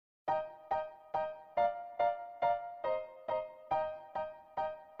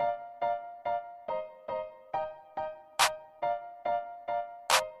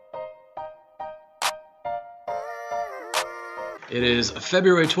It is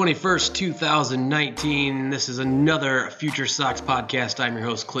February 21st, 2019. This is another FutureSox podcast. I'm your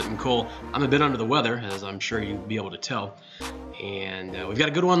host, Clinton Cole. I'm a bit under the weather, as I'm sure you'll be able to tell. And we've got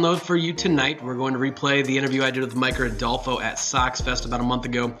a good one load for you tonight. We're going to replay the interview I did with Micker Adolfo at Sox Fest about a month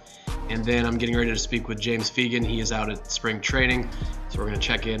ago. And then I'm getting ready to speak with James Fegan. He is out at spring training. So we're going to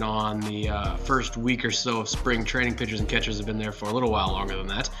check in on the first week or so of spring training. Pitchers and catchers have been there for a little while longer than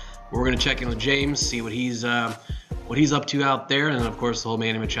that. We're going to check in with James, see what he's up to out there, and then, of course, the whole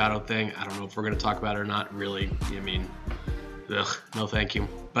Manny Machado thing. I don't know if we're going to talk about it or not, really. I mean, no thank you.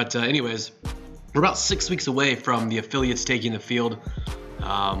 But anyways, we're about 6 weeks away from the affiliates taking the field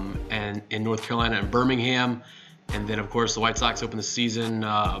and in North Carolina and Birmingham. And then, of course, the White Sox open the season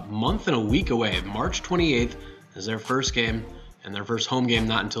a month and a week away. March 28th is their first game, and their first home game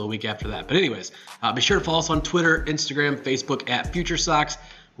not until a week after that. But anyways, be sure to follow us on Twitter, Instagram, Facebook at FutureSox.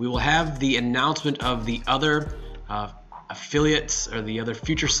 We will have the announcement of the other affiliates or the other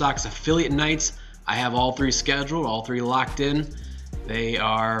FutureSox affiliate nights. I have all three scheduled, all three locked in. They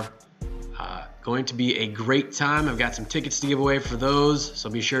are going to be a great time. I've got some tickets to give away for those, so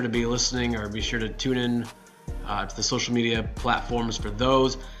be sure to be listening or be sure to tune in to the social media platforms for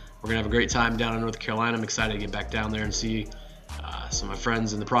those. We're going to have a great time down in North Carolina. I'm excited to get back down there and see some of my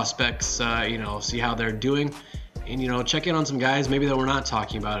friends and the prospects, see how they're doing. And, check in on some guys maybe that we're not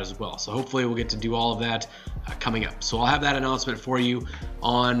talking about as well. So hopefully we'll get to do all of that coming up. So I'll have that announcement for you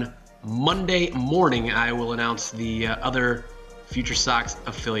on Monday morning. I will announce the other FutureSox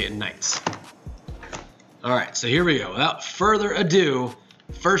affiliate nights. All right, so here we go. Without further ado,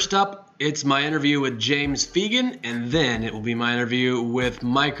 first up, it's my interview with James Fegan, and then it will be my interview with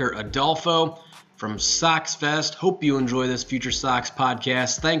Micker Adolfo from Sox Fest. Hope you enjoy this FutureSox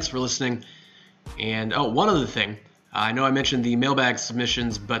podcast. Thanks for listening. And, one other thing. I know I mentioned the mailbag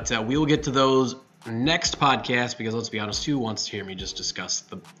submissions, but we will get to those next podcast because, let's be honest, who wants to hear me just discuss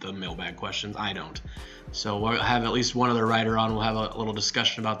the mailbag questions? I don't. So we'll have at least one other writer on. We'll have a little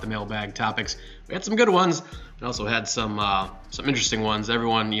discussion about the mailbag topics. We had some good ones. We also had some interesting ones.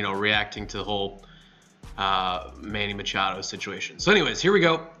 Everyone, reacting to the whole Manny Machado situation. So anyways, here we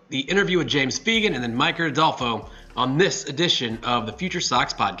go. The interview with James Fegan and then Micker Adolfo on this edition of the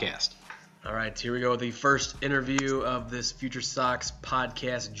FutureSox podcast. All right, here we go. The first interview of this FutureSox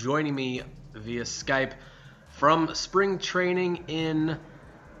podcast. Joining me via Skype from spring training in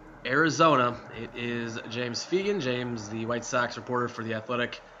Arizona, it is James Fegan. James, the White Sox reporter for The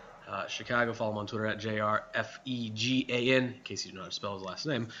Athletic Chicago. Follow him on Twitter at JRFEGAN, in case you don't know how to spell his last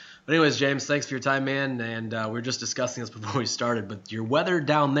name. But anyways, James, thanks for your time, man. And we were just discussing this before we started, but your weather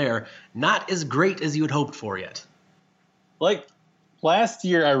down there, not as great as you had hoped for yet. Last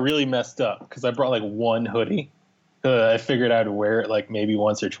year, I really messed up because I brought one hoodie. I figured I'd wear it maybe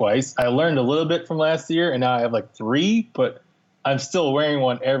once or twice. I learned a little bit from last year, and now I have three, but I'm still wearing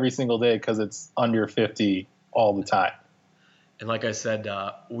one every single day because it's under 50 all the time. And like I said,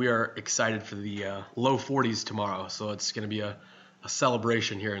 we are excited for the low 40s tomorrow, so it's going to be a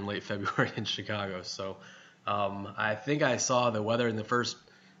celebration here in late February in Chicago. So I think I saw the weather in the first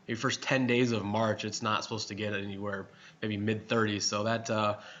 10 days of March. It's not supposed to get anywhere maybe mid-30s. So that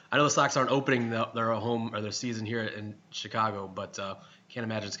I know the Sox aren't opening their home or their season here in Chicago, but can't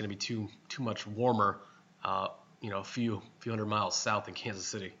imagine it's going to be too much warmer. A few hundred miles south in Kansas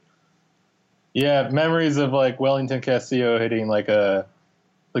City. Yeah, memories of Wellington Castillo hitting the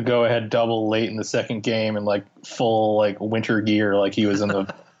go-ahead double late in the second game and full winter gear like he was in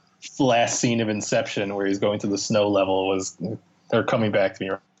the last scene of Inception where he's going to the snow level. They're coming back to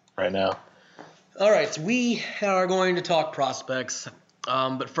me right now. All right, we are going to talk prospects,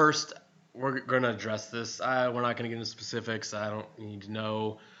 but first we're going to address this. We're not going to get into specifics. I don't need to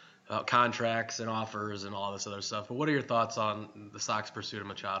know about contracts and offers and all this other stuff. But what are your thoughts on the Sox pursuit of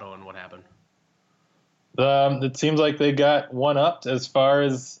Machado and what happened? It seems like they got one-upped as far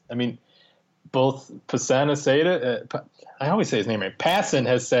as, both Passan said it. I always say his name right. Passan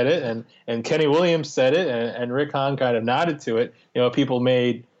has said it, and Kenny Williams said it, and Rick Hahn kind of nodded to it. People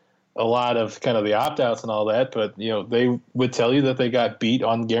made a lot of kind of the opt-outs and all that, but, they would tell you that they got beat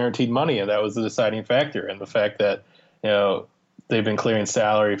on guaranteed money, and that was the deciding factor. And the fact that, they've been clearing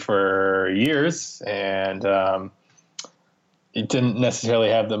salary for years, and it didn't necessarily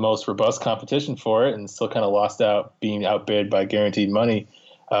have the most robust competition for it and still kind of lost out being outbid by guaranteed money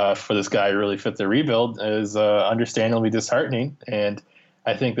for this guy who really fit the rebuild is understandably disheartening. And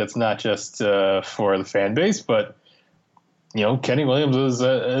I think that's not just for the fan base, but, Kenny Williams was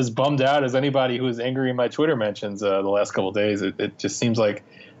as bummed out as anybody who was angry in my Twitter mentions the last couple of days. It just seems like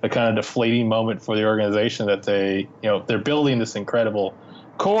a kind of deflating moment for the organization that they're building this incredible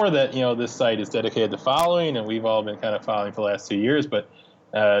core that this site is dedicated to following, and we've all been kind of following for the last 2 years. But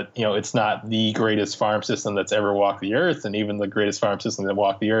it's not the greatest farm system that's ever walked the earth, and even the greatest farm system that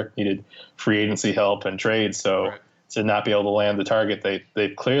walked the earth needed free agency help and trade. So Right. to not be able to land the target,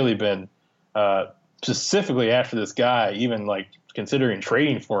 they've clearly been specifically after this guy, even like considering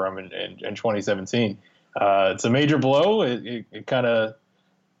trading for him in 2017. It's a major blow. It kind of,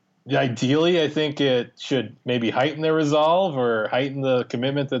 ideally, I think it should maybe heighten their resolve or heighten the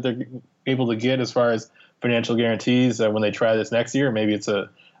commitment that they're able to get as far as financial guarantees when they try this next year. Maybe it's a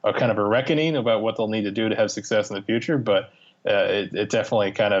kind of a reckoning about what they'll need to do to have success in the future. But it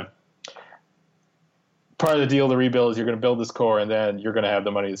definitely kind of, part of the deal to rebuild is you're going to build this core, and then you're going to have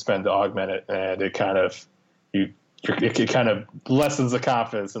the money to spend to augment it. And it kind of it kind of lessens the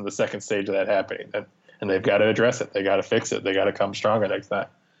confidence in the second stage of that happening. And they've got to address it. They got to fix it. They got to come stronger next time.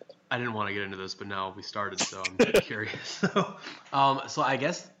 I didn't want to get into this, but now we started, so I'm curious. So I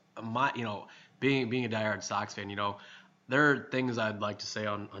guess being a diehard Sox fan, there are things I'd like to say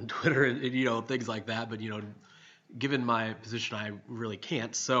on Twitter and things like that, but given my position, I really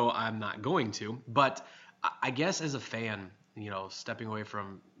can't, so I'm not going to. But I guess as a fan, stepping away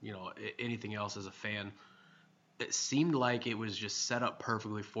from anything else as a fan, it seemed like it was just set up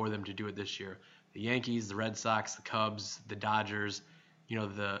perfectly for them to do it this year. The Yankees, the Red Sox, the Cubs, the Dodgers,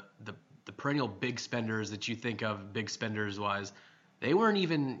 the perennial big spenders that you think of big spenders wise, they weren't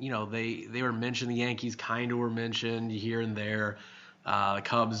even, they were mentioned. The Yankees kind of were mentioned here and there. The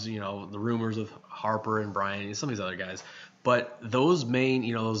Cubs, the rumors of Harper and Bryant, some of these other guys. But those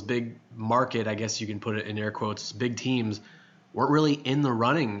main, those big market, I guess you can put it in air quotes, big teams weren't really in the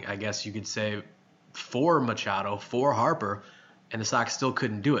running, I guess you could say, for Machado, for Harper, and the Sox still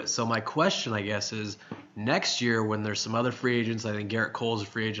couldn't do it. So my question, I guess, is next year when there's some other free agents, I think Garrett Cole's a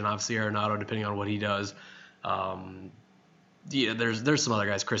free agent, obviously Arenado, depending on what he does. There's some other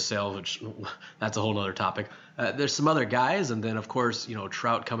guys, Chris Sale, which that's a whole other topic. There's some other guys, and then of course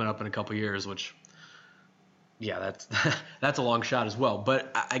Trout coming up in a couple years, which that's a long shot as well.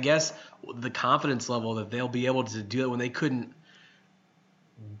 But I guess the confidence level that they'll be able to do it when they couldn't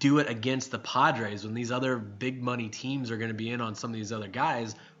do it against the Padres, when these other big money teams are going to be in on some of these other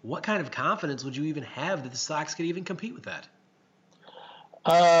guys, what kind of confidence would you even have that the Sox could even compete with that?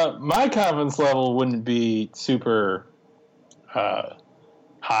 My confidence level wouldn't be super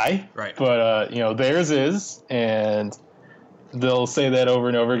high, right? But theirs is, and they'll say that over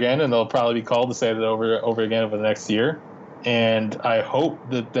and over again, and they'll probably be called to say that over again over the next year. And I hope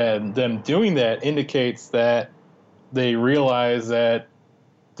that them doing that indicates that they realize that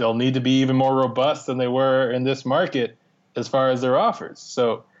they'll need to be even more robust than they were in this market as far as their offers.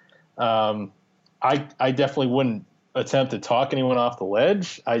 So I definitely wouldn't attempt to talk anyone off the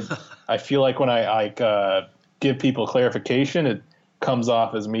ledge. I feel like when I give people clarification, it comes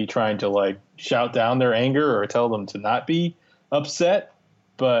off as me trying to shout down their anger or tell them to not be upset.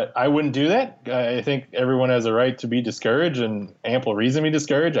 But I wouldn't do that. I think everyone has a right to be discouraged and ample reason to be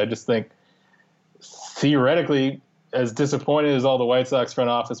discouraged. I just think theoretically, as disappointed as all the White Sox front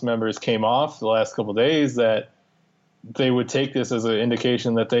office members came off the last couple of days, that they would take this as an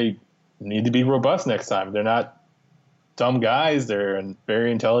indication that they need to be robust next time. They're not dumb guys. They're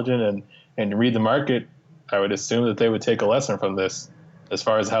very intelligent and read the market. I would assume that they would take a lesson from this as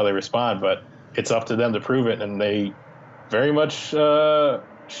far as how they respond, but it's up to them to prove it, and they very much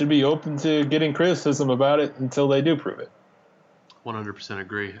should be open to getting criticism about it until they do prove it. 100%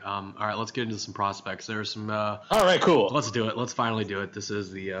 agree. All right, let's get into some prospects. There's some. All right, cool. Let's do it. Let's finally do it. This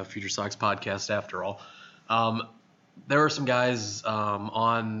is the Future Sox podcast after all. There were some guys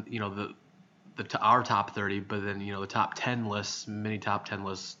on our top 30, but then the top 10 lists, many top 10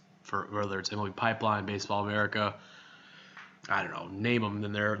 lists for whether it's MLB Pipeline, Baseball America, I don't know, name them,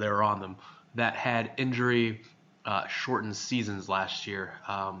 then they're on them, that had injury shortened seasons last year.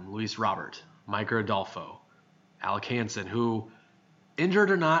 Luis Robert, Micker Adolfo, Alec Hansen, who,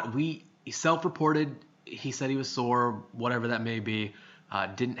 injured or not, he self-reported, he said he was sore, whatever that may be,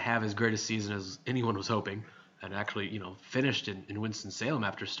 didn't have as great a season as anyone was hoping, and actually, finished in Winston-Salem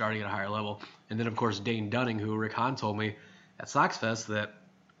after starting at a higher level. And then, of course, Dane Dunning, who Rick Hahn told me at Sox Fest that,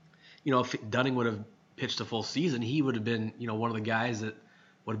 if Dunning would have pitched a full season, he would have been, one of the guys that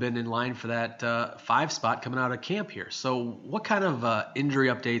would have been in line for that 5 spot coming out of camp here. So what kind of injury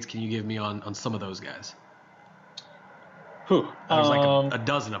updates can you give me on some of those guys? There's like a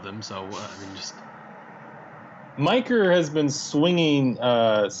dozen of them, so just... Micker has been swinging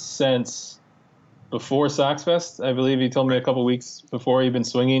since before Sox Fest. I believe he told me a couple weeks before he'd been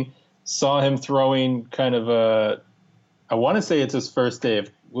swinging. Saw him throwing kind of I want to say it's his first day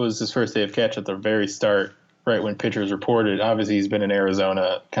of catch at the very start right when pitchers reported. Obviously, he's been in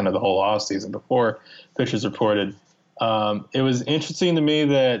Arizona kind of the whole offseason before pitchers reported. It was interesting to me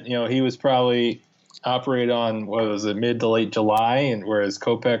that, he was probably operated on, what was it, mid to late July, and whereas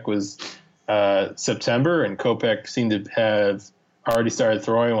Kopech was September, and Kopech seemed to have already started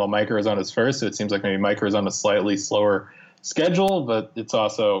throwing while Micker was on his first. So it seems like maybe Micker is on a slightly slower schedule, but it's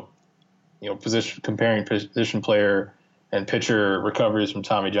also, comparing position player and pitcher recoveries from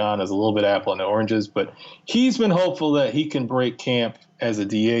Tommy John is a little bit apple and oranges. But he's been hopeful that he can break camp as a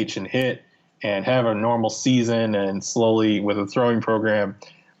DH and hit and have a normal season, and slowly, with a throwing program,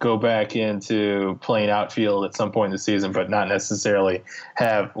 go back into playing outfield at some point in the season, but not necessarily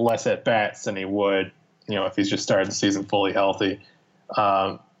have less at bats than he would, if he's just started the season fully healthy.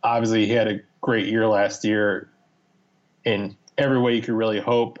 Obviously, he had a great year last year in every way you could really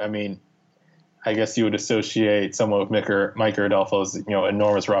hope. I mean, I guess you would associate someone with Micker Adolfo's,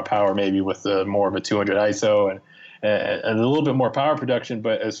 enormous raw power, maybe with more of a 200 ISO and a little bit more power production.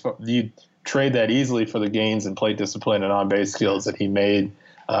 But you trade that easily for the gains in plate discipline and on-base skills that he made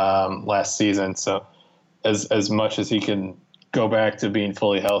last season. So as much as he can go back to being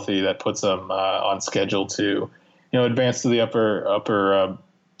fully healthy, that puts him on schedule to, advance to the upper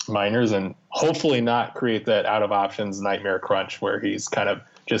minors, and hopefully not create that out of options nightmare crunch where he's kind of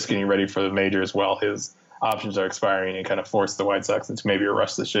just getting ready for the majors while his options are expiring, and kind of force the White Sox into maybe a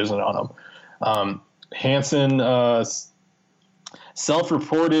rush decision on him. Hansen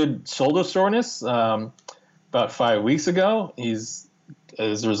self-reported shoulder soreness about 5 weeks ago. His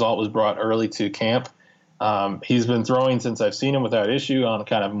result was brought early to camp. He's been throwing since I've seen him without issue on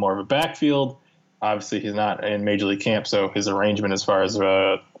kind of more of a backfield. Obviously, he's not in Major League camp, so his arrangement as far as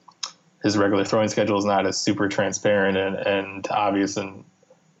his regular throwing schedule is not as super transparent and obvious and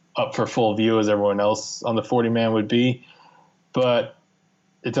up for full view as everyone else on the 40-man would be. But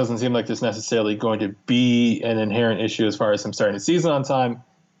it doesn't seem like there's necessarily going to be an inherent issue as far as him starting the season on time.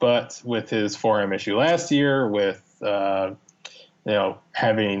 But with his forearm issue last year, with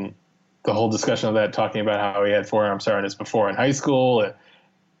having the whole discussion of that, talking about how he had forearm soreness before in high school, and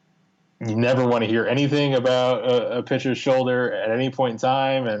you never want to hear anything about a pitcher's shoulder at any point in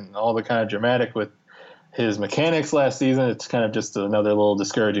time, and all the kind of dramatic with his mechanics last season. It's kind of just another little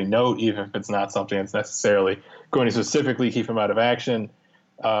discouraging note, even if it's not something that's necessarily going to specifically keep him out of action.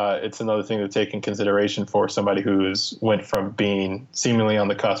 It's another thing to take in consideration for somebody who's went from being seemingly on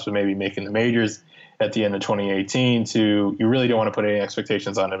the cusp of maybe making the majors at the end of 2018 to, you really don't want to put any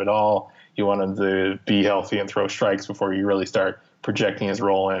expectations on him at all. You want him to be healthy and throw strikes before you really start projecting his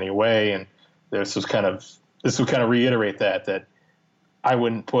role in any way. And this would kind of reiterate that I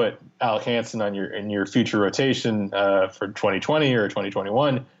wouldn't put Alec Hansen in your future rotation for 2020 or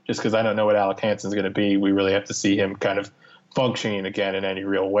 2021 just because I don't know what Alec Hansen's going to be. We really have to see him kind of functioning again in any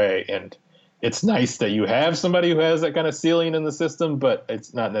real way. And it's nice that you have somebody who has that kind of ceiling in the system, but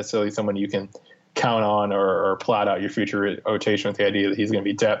it's not necessarily someone you can count on or plot out your future rotation with the idea that he's going to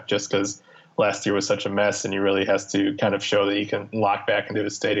be depth just because last year was such a mess, and he really has to kind of show that he can lock back into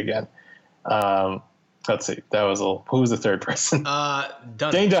his state again. Let's see. Who was the third person?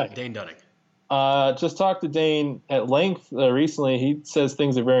 Dane Dunning. Just talked to Dane at length recently. He says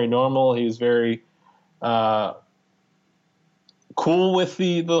things are very normal. He was very cool with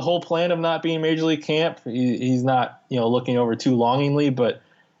the whole plan of not being Major League camp. He's not looking over too longingly, but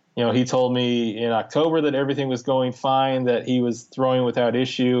he told me in October that everything was going fine, that he was throwing without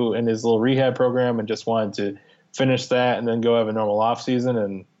issue in his little rehab program and just wanted to finish that and then go have a normal offseason.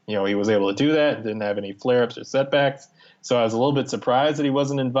 And, he was able to do that and didn't have any flare-ups or setbacks. So I was a little bit surprised that he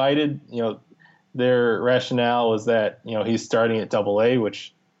wasn't invited. Their rationale was that, he's starting at AA,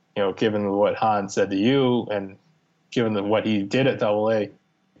 which, given what Han said to you and given what he did at AA,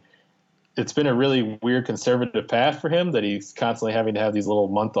 it's been a really weird conservative path for him that he's constantly having to have these little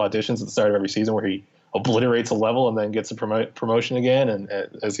month auditions at the start of every season where he obliterates a level and then gets a promotion again. And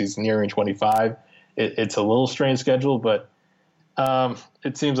as he's nearing 25, it's a little strange schedule, but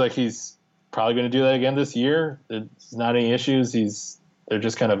it seems like he's probably going to do that again this year. There's not any issues. They're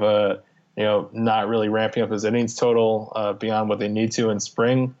just kind of not really ramping up his innings total beyond what they need to in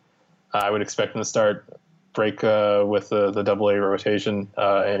spring. I would expect him to break with the AA rotation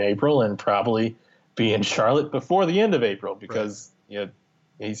in April and probably be in Charlotte before the end of April because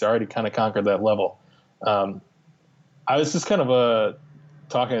he's already kind of conquered that level. I was just kind of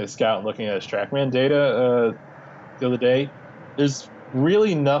talking to the scout and looking at his TrackMan data the other day. There's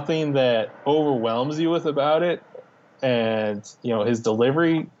really nothing that overwhelms you about it. And, his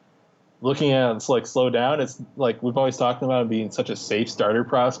delivery, looking at it's like slow down. It's like we've always talked about him being such a safe starter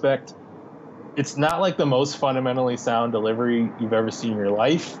prospect. It's not like the most fundamentally sound delivery you've ever seen in your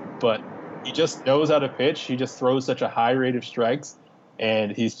life, but he just knows how to pitch. He just throws such a high rate of strikes,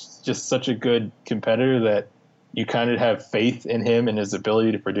 and he's just such a good competitor that you kind of have faith in him and his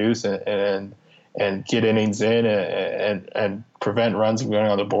ability to produce and get innings in and prevent runs from going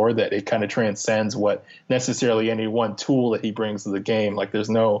on the board, that it kind of transcends what necessarily any one tool that he brings to the game. Like there's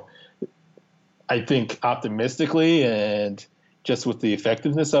no, I think optimistically and just with the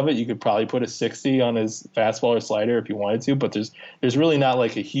effectiveness of it, you could probably put a 60 on his fastball or slider if you wanted to, but there's really not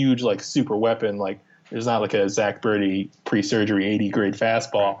like a huge like super weapon. Like there's not like a Zach Birdie pre-surgery 80 grade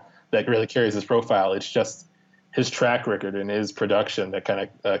fastball that really carries his profile. It's just his track record and his production that kind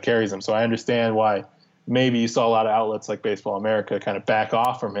of carries him. So I understand why maybe you saw a lot of outlets like Baseball America kind of back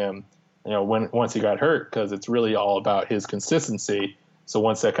off from him, once he got hurt, because it's really all about his consistency. So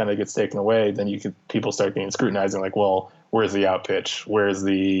once that kind of gets taken away, then people start being scrutinizing like, well, where's the out pitch? Where's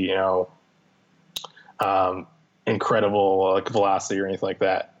the, incredible like velocity or anything like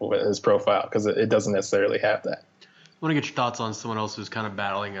that with his profile? Because it doesn't necessarily have that. I want to get your thoughts on someone else who's kind of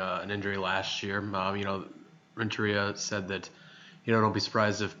battling an injury last year. Renteria said that, don't be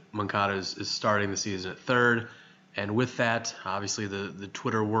surprised if Moncada is starting the season at third. And with that, obviously the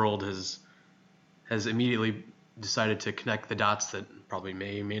Twitter world has immediately decided to connect the dots that probably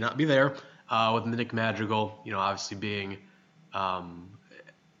may not be there with Nick Madrigal, obviously being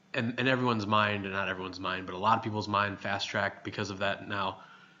in everyone's mind, and not everyone's mind, but a lot of people's mind, fast-tracked because of that now.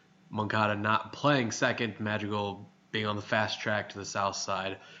 Moncada not playing second, Madrigal being on the fast track to the south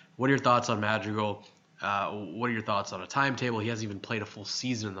side. What are your thoughts on Madrigal? What are your thoughts on a timetable? He hasn't even played a full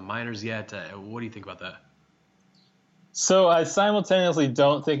season in the minors yet. What do you think about that? So I simultaneously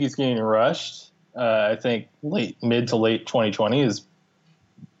don't think he's getting rushed. I think mid to late 2020 is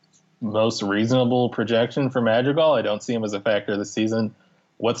most reasonable projection for Madrigal. I don't see him as a factor of the season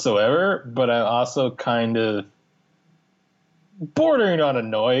whatsoever, but I'm also kind of bordering on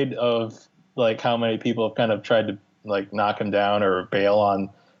annoyed of like how many people have kind of tried to like knock him down or bail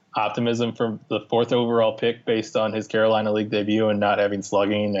on optimism for the 4th overall pick based on his Carolina League debut and not having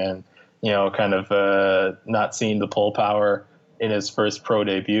slugging and, kind of not seeing the pull power in his first pro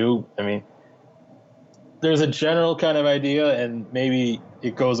debut. I mean, there's a general kind of idea, and maybe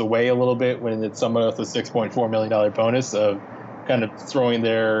it goes away a little bit when it's someone with a $6.4 million bonus of kind of throwing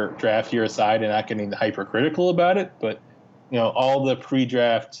their draft year aside and not getting hypercritical about it. But, all the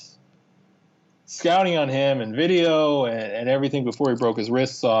pre-draft scouting on him and video and everything before he broke his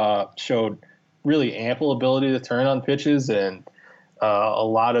wrist showed really ample ability to turn on pitches, and a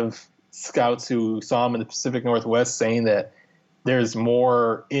lot of scouts who saw him in the Pacific Northwest saying that there's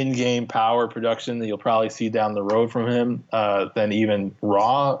more in-game power production that you'll probably see down the road from him than even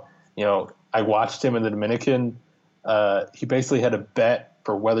raw. I watched him in the Dominican. He basically had a bet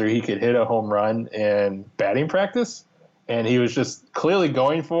for whether he could hit a home run in batting practice, and he was just clearly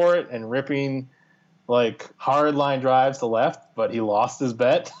going for it and ripping like hard line drives to left, but he lost his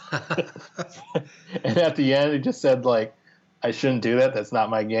bet. And at the end, he just said like, I shouldn't do that. That's not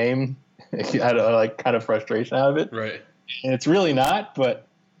my game. He had a kind of frustration out of it. Right. And it's really not, but,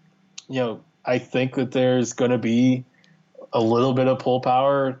 I think that there's going to be a little bit of pull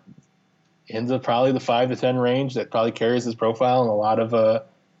power into probably the 5 to 10 range that probably carries his profile and a lot of,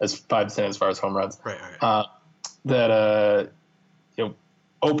 as 5 to 10 as far as home runs. Right. That,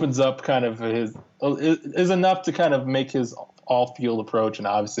 opens up kind of is enough to kind of make his all-field approach and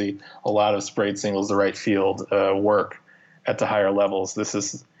obviously a lot of sprayed singles to right field work at the higher levels. This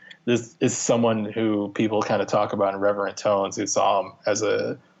is someone who people kind of talk about in reverent tones, who saw him as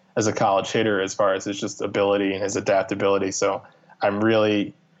a college hitter as far as his just ability and his adaptability. So I'm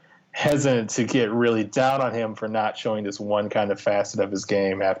really hesitant to get really down on him for not showing this one kind of facet of his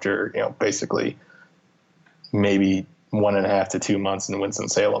game after, basically maybe 1.5 to 2 months in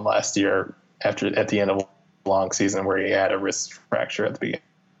Winston-Salem last year at the end of a long season where he had a wrist fracture at the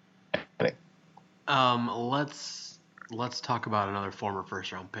beginning. Let's talk about another former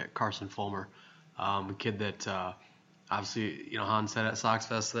first-round pick, Carson Fulmer, a kid that obviously, Han said at Sox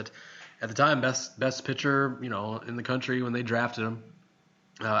Fest that at the time best pitcher, in the country when they drafted him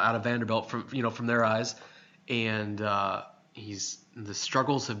out of Vanderbilt from their eyes, and the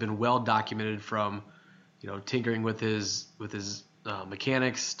struggles have been well documented from tinkering with his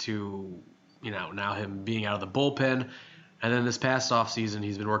mechanics to now him being out of the bullpen, and then this past offseason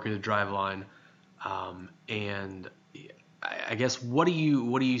he's been working the drive line, and I guess what do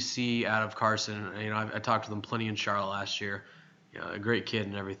you see out of Carson? I talked to him plenty in Charlotte last year. A great kid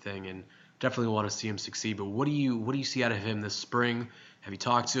and everything, and definitely want to see him succeed. But what do you see out of him this spring? Have you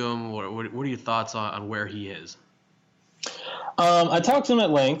talked to him? What are your thoughts on where he is? I talked to him at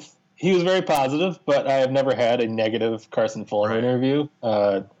length. He was very positive, but I have never had a negative Carson Fulmer interview.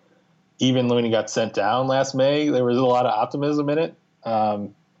 even when he got sent down last May, there was a lot of optimism in it.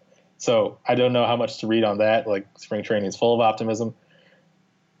 So I don't know how much to read on that. Like, spring training is full of optimism.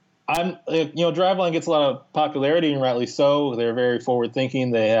 Driveline gets a lot of popularity, and rightly so. They're very forward thinking.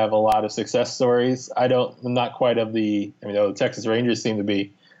 They have a lot of success stories. I'm not quite of the Texas Rangers seem to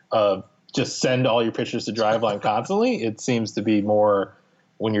be just send all your pitchers to Driveline constantly. It seems to be more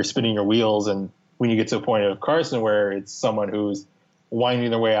when you're spinning your wheels, and when you get to a point of Carson where it's someone who's winding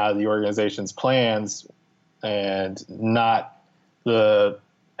their way out of the organization's plans, and not the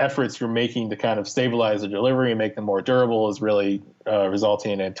efforts you're making to kind of stabilize the delivery and make them more durable is really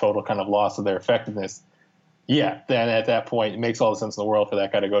resulting in a total kind of loss of their effectiveness. Yeah, then at that point, it makes all the sense in the world for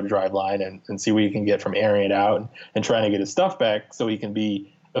that guy to go to Driveline and see what he can get from airing it out and trying to get his stuff back so he can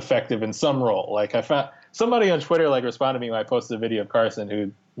be effective in some role. Like, I found somebody on Twitter responded to me when I posted a video of Carson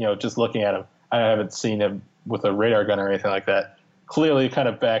who, just looking at him, I haven't seen him with a radar gun or anything like that. Clearly kind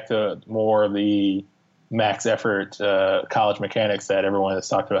of back to more of the max effort college mechanics that everyone has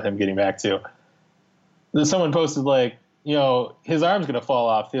talked about him getting back to. Then someone posted his arm's going to fall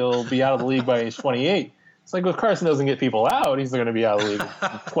off. He'll be out of the league by age 28. It's like, if Carson doesn't get people out, he's going to be out of the league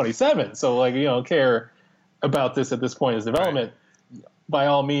at 27. So you don't care about this at this point in his development. Right. By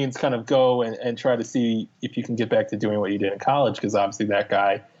all means, kind of go and try to see if you can get back to doing what you did in college, because obviously that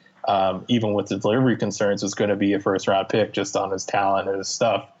guy, even with the delivery concerns, was going to be a first-round pick just on his talent and his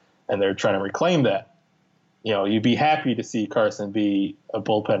stuff, and they're trying to reclaim that. You'd be happy to see Carson be a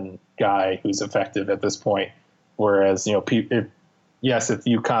bullpen guy who's effective at this point. Whereas, if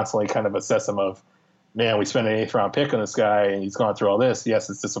you constantly kind of assess him of, man, we spent an 8th round pick on this guy and he's gone through all this. Yes,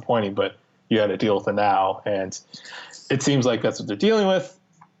 it's disappointing, but you got to deal with it now. And it seems like that's what they're dealing with.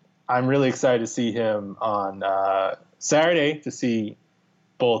 I'm really excited to see him on Saturday, to see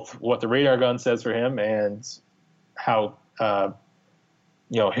both what the radar gun says for him and how,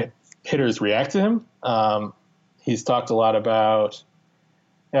 hitters react to him. He's talked a lot about,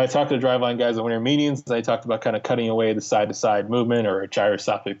 I talked to the Driveline guys at winter meetings. They talked about kind of cutting away the side-to-side movement, or a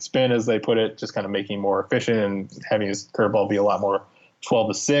gyroscopic spin, as they put it, just kind of making him more efficient and having his curveball be a lot more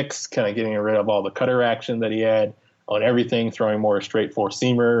 12-6, kind of getting rid of all the cutter action that he had on everything, throwing more straight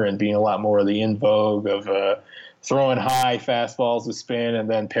four-seamer and being a lot more of the in vogue of throwing high fastballs with spin and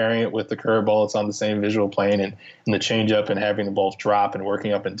then pairing it with the curveball. It's on the same visual plane, and the changeup, and having them both drop and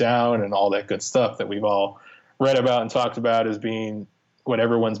working up and down and all that good stuff that we've all read about and talked about as being what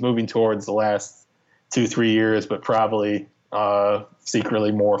everyone's moving towards the last 2-3 years, but probably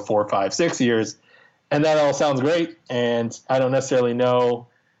secretly more 4, 5, 6 years. And that all sounds great. And I don't necessarily know.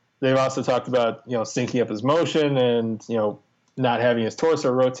 They've also talked about, syncing up his motion and, not having his torso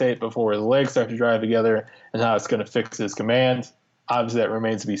rotate before his legs start to drive together, and how it's going to fix his command. Obviously, that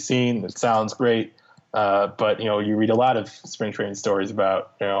remains to be seen. It sounds great. But, you read a lot of spring training stories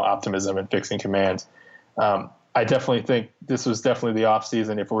about, optimism and fixing command. I definitely think this was definitely the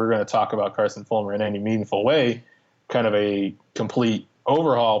offseason. If we're going to talk about Carson Fulmer in any meaningful way, kind of a complete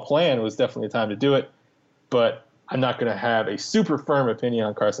overhaul plan, was definitely the time to do it. But I'm not going to have a super firm opinion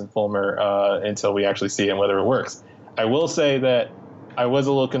on Carson Fulmer until we actually see it and whether it works. I will say that I was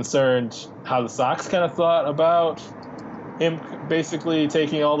a little concerned how the Sox kind of thought about him basically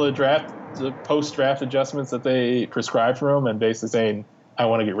taking all the post-draft adjustments that they prescribed for him and basically saying, I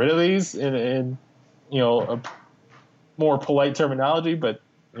want to get rid of these in a more polite terminology. But,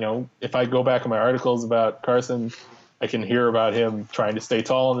 if I go back in my articles about Carson, I can hear about him trying to stay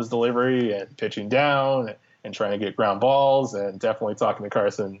tall in his delivery and pitching down and trying to get ground balls, and definitely talking to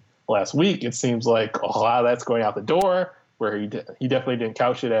Carson last week, it seems like a lot of that's going out the door, where he definitely didn't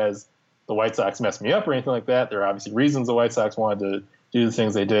couch it as the White Sox messed me up or anything like that. There are obviously reasons the White Sox wanted to do the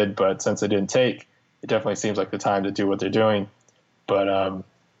things they did, but since they didn't take, it definitely seems like the time to do what they're doing. But,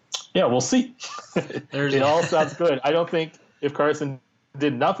 we'll see. It all sounds good. I don't think if Carson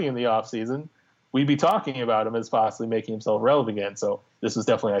did nothing in the offseason, we'd be talking about him as possibly making himself relevant again. So this is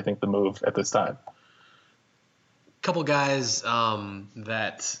definitely, I think, the move at this time. Couple guys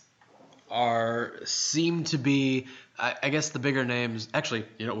that seem to be, I guess, the bigger names. Actually,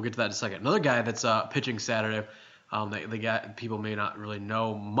 we'll get to that in a second. Another guy that's pitching Saturday, the guy people may not really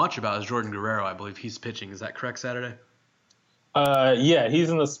know much about, is Jordan Guerrero. I believe he's pitching. Is that correct, Saturday? Yeah, he's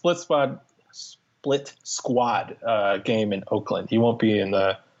in the split squad game in Oakland. He won't be in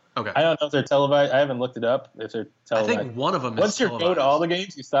the. Okay. I don't know if they're televised. I haven't looked it up if they're televised. I think one of them Once you go to all the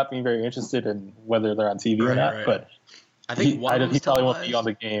games, you stop being very interested in whether they're on TV or not. Right. But I think he probably won't be on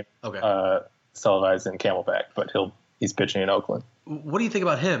the game. Okay. Televised in Camelback, but he's pitching in Oakland. What do you think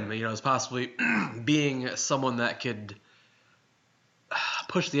about him? As possibly being someone that could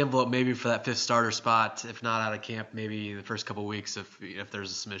push the envelope maybe for that 5th starter spot, if not out of camp, maybe in the first couple of weeks if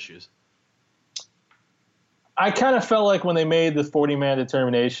there's some issues. I kind of felt like when they made the 40-man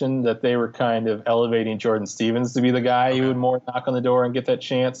determination that they were kind of elevating Jordan Stevens to be the guy who would more knock on the door and get that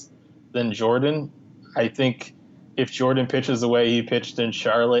chance than Jordan. I think if Jordan pitches the way he pitched in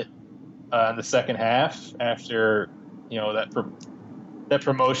Charlotte in the second half after, that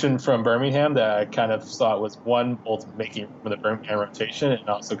promotion from Birmingham that I kind of thought was one, both making room for the Birmingham rotation and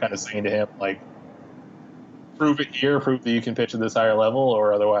also kind of saying to him, like, prove it here, prove that you can pitch at this higher level,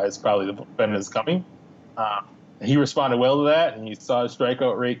 or otherwise probably the bullpen is coming. He responded well to that, and you saw his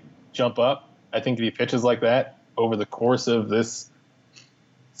strikeout rate jump up. I think if he pitches like that over the course of this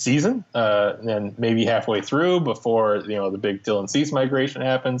season, and maybe halfway through before the big Dylan Cease migration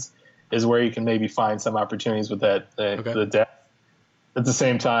happens, is where you can maybe find some opportunities with that the depth. At the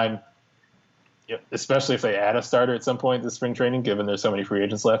same time, especially if they add a starter at some point this spring training, given there's so many free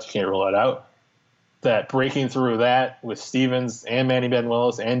agents left, you can't rule it out. That breaking through that with Stevens and Manny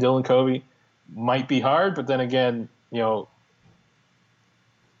Benuelos and Dylan Covey might be hard, but then again,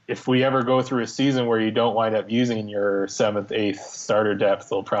 if we ever go through a season where you don't wind up using your 7th, 8th starter depth,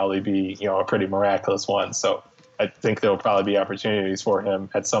 it'll probably be, a pretty miraculous one. So I think there'll probably be opportunities for him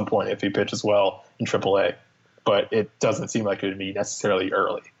at some point if he pitches well in AAA, but it doesn't seem like it would be necessarily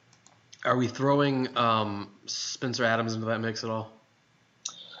early. Are we throwing Spencer Adams into that mix at all?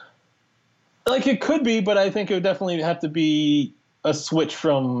 Like, it could be, but I think it would definitely have to be a switch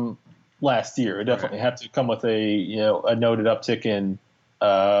from last year. It would definitely have to come with a noted uptick in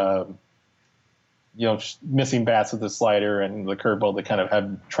missing bats with the slider and the curveball that kind of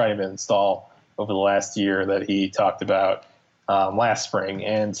had tried to install over the last year that he talked about last spring,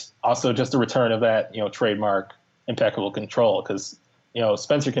 and also just the return of that trademark impeccable control, because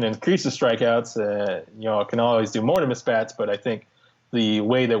Spencer can increase the strikeouts, can always do more to miss bats, but I think the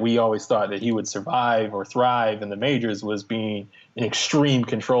way that we always thought that he would survive or thrive in the majors was being an extreme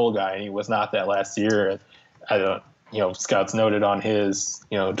control guy, and he was not that last year. I don't, scouts noted on his,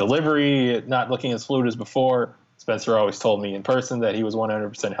 delivery not looking as fluid as before. Spencer always told me in person that he was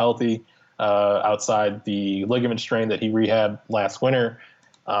 100% healthy outside the ligament strain that he rehabbed last winter.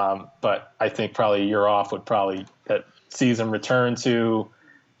 But I think probably a year off would probably that season return to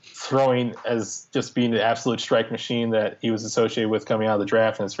throwing as just being the absolute strike machine that he was associated with coming out of the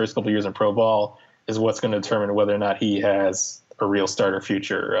draft in his first couple of years in pro ball is what's going to determine whether or not he has a real starter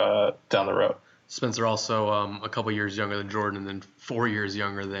future down the road. Spencer also a couple years younger than Jordan, and then 4 years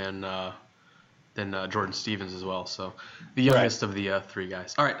younger than Jordan Stevens as well. So the youngest of the three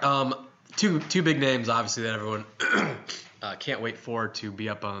guys. All right, two big names obviously that everyone can't wait for to be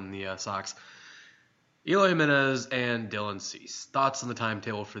up on the Sox. Eloy Jimenez and Dylan Cease. Thoughts on the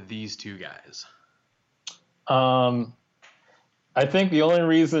timetable for these two guys? I think the only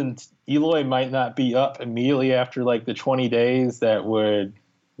reason Eloy might not be up immediately after like the 20 days that would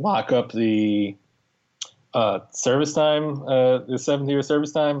lock up the service time, the 7th year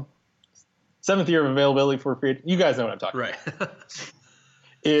service time, 7th year of availability for free. You guys know what I'm talking about.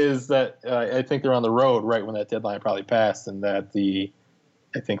 Is that I think they're on the road right when that deadline probably passed, and that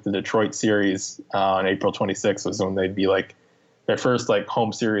I think the Detroit series on April 26th was when they'd be like their first like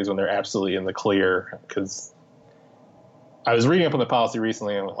home series when they're absolutely in the clear. Because I was reading up on the policy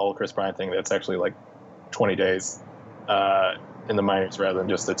recently on the whole Chris Bryant thing that's actually like 20 days in the minors rather than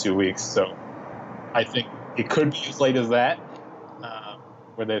just the 2 weeks. So I think it could be as late as that,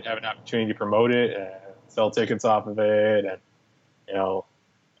 where they'd have an opportunity to promote it and sell tickets off of it, and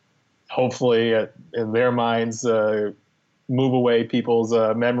hopefully in their minds move away people's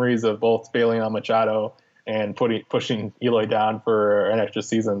memories of both bailing on Machado and pushing Eloy down for an extra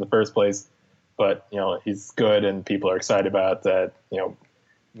season in the first place. But, he's good and people are excited about that.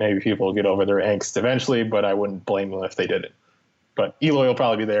 Maybe people will get over their angst eventually, but I wouldn't blame them if they didn't. But Eloy will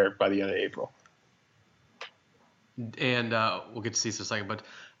probably be there by the end of April. And we'll get to Cease in a second, but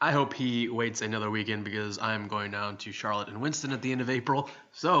I hope he waits another weekend because I'm going down to Charlotte and Winston at the end of April.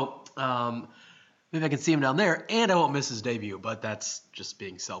 So maybe I can see him down there, and I won't miss his debut, but that's just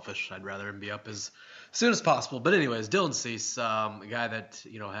being selfish. I'd rather him be up as soon as possible. But anyways, Dylan Cease, a guy that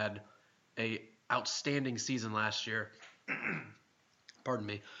had a outstanding season last year. Pardon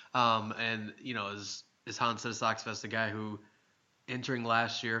me. And as Hans said, Sox Fest, a guy who entering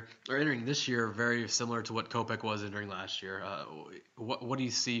this year very similar to what Kopech was entering last year. What do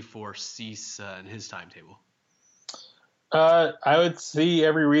you see for Cease in his timetable? I would see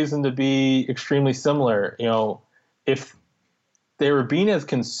every reason to be extremely similar. If they were being as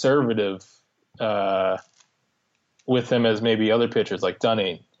conservative with him as maybe other pitchers like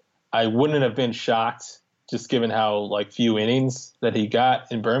Dunning, I wouldn't have been shocked, just given how few innings that he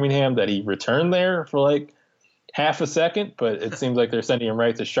got in Birmingham, that he returned there for half a second. But it seems like they're sending him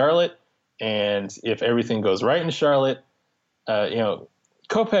right to Charlotte, And if everything goes right in Charlotte,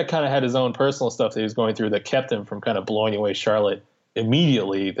 Kopech kind of had his own personal stuff that he was going through that kept him from kind of blowing away Charlotte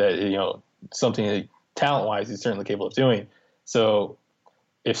immediately. That, something that talent-wise he's certainly capable of doing. So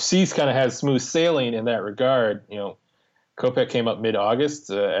if Cease kind of has smooth sailing in that regard, Kopech came up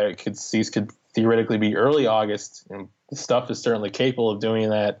mid-August. Cease could theoretically be early August, and the stuff is certainly capable of doing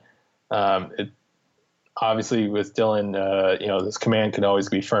that. Obviously, with Dylan, this command could always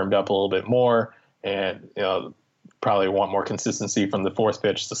be firmed up a little bit more, and probably want more consistency from the fourth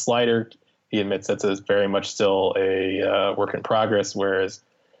pitch to slider. He admits that's very much still a work in progress, whereas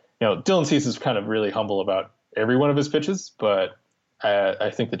Dylan Cease is kind of really humble about every one of his pitches, but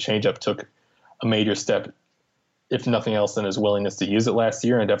I think the changeup took a major step, if nothing else, in his willingness to use it last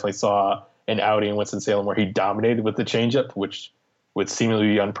year, and definitely saw an outing in Winston-Salem where he dominated with the changeup, which would seemingly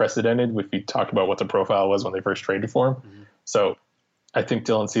be unprecedented if you talked about what the profile was when they first traded for him. Mm-hmm. So I think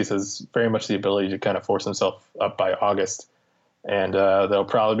Dylan Cease has very much the ability to kind of force himself up by August. And there'll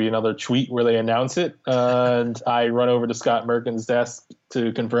probably be another tweet where they announce it. And I run over to Scott Merkin's desk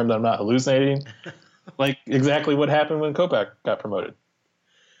to confirm that I'm not hallucinating. Like exactly what happened when Kopech got promoted.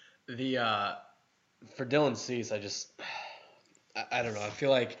 For Dylan Cease, I don't know. I feel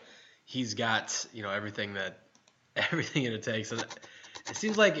like he's got, everything it takes. And it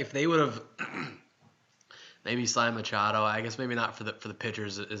seems like if they would have maybe signed Machado, I guess maybe not for the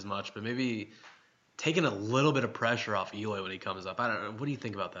pitchers as much, but maybe taking a little bit of pressure off Eloy when he comes up. I don't know. What do you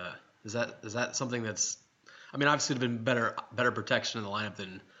think about that? Is that something that's, obviously it'd been better protection in the lineup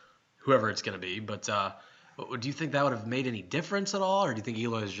than whoever it's going to be, but do you think that would have made any difference at all, or do you think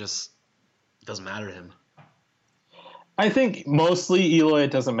Eloy doesn't matter to him? I think mostly Eloy,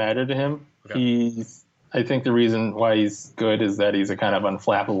 it doesn't matter to him. Okay. I think the reason why he's good is that he's a kind of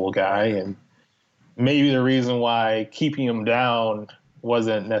unflappable guy, and maybe the reason why keeping him down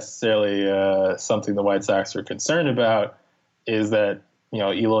wasn't necessarily something the White Sox were concerned about is that,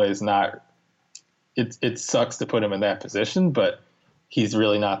 Eloy is not – it sucks to put him in that position, but he's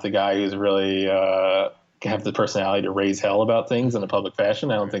really not the guy who's really have the personality to raise hell about things in a public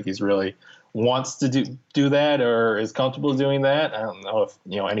fashion. I don't think he's really wants to do that or is comfortable doing that. I don't know if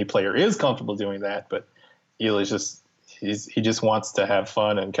any player is comfortable doing that, but Eloy's he just wants to have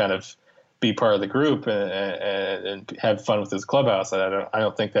fun and kind of be part of the group and have fun with his clubhouse. I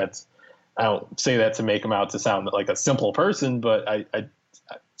don't think I don't say that to make him out to sound like a simple person, but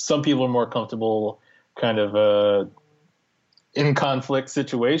some people are more comfortable kind of in conflict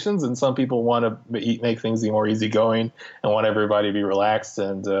situations, and some people want to make things more easygoing and want everybody to be relaxed.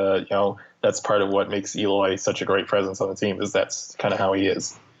 And that's part of what makes Eloy such a great presence on the team, is that's kind of how he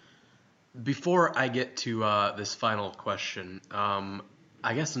is. Before I get to this final question,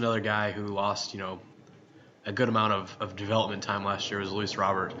 I guess another guy who lost, a good amount of development time last year was Luis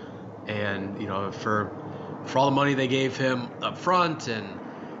Robert. And, for all the money they gave him up front and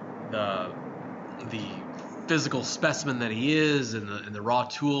the physical specimen that he is and the raw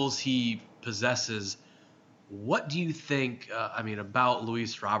tools he possesses, what do you think, about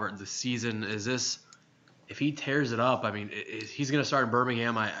Luis Robert this season? Is this, if he tears it up, he's going to start in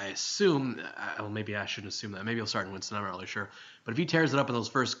Birmingham, I assume. Well, maybe I shouldn't assume that. Maybe he'll start in Winston. I'm not really sure. But if he tears it up in those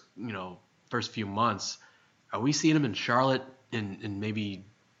first few months, are we seeing him in Charlotte in maybe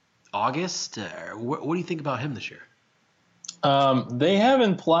August? What do you think about him this year? They have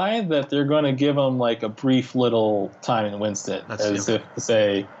implied that they're going to give him like a brief little time in Winston, if to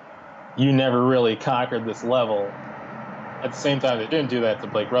say, you never really conquered this level. At the same time, they didn't do that to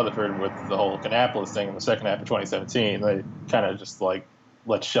Blake Rutherford with the whole Kannapolis thing in the second half of 2017. They kind of just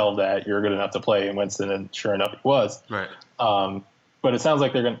let's shelve that. You're good enough to play in Winston, and sure enough, he was. Right. But it sounds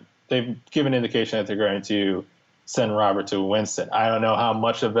like they've given indication that they're going to send Robert to Winston. I don't know how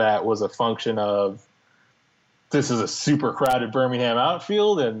much of that was a function of this is a super crowded Birmingham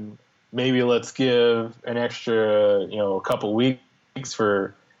outfield, and maybe let's give an extra, a couple weeks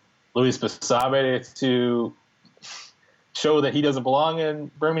for Luis Basabe to show that he doesn't belong in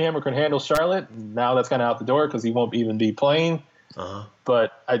Birmingham or can handle Charlotte. Now that's kind of out the door because he won't even be playing. Uh-huh.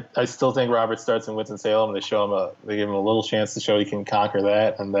 But I still think Robert starts in Winston-Salem, and they give him a little chance to show he can conquer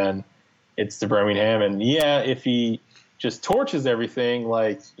that, and then it's to Birmingham. And if he just torches everything,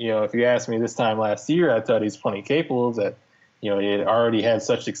 if you asked me this time last year, I thought he's plenty capable. That he had already had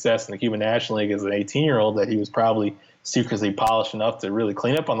such success in the Cuban National League as an 18-year-old that he was probably secretly polished enough to really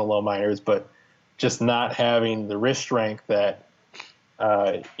clean up on the low minors, but just not having the wrist strength that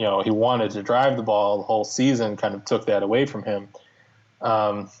he wanted to drive the ball the whole season kind of took that away from him.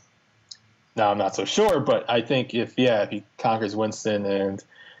 Now I'm not so sure, but I think if he conquers Winston and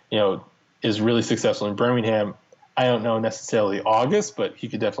is really successful in Birmingham, I don't know necessarily August, but he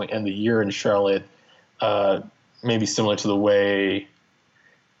could definitely end the year in Charlotte, maybe similar to the way,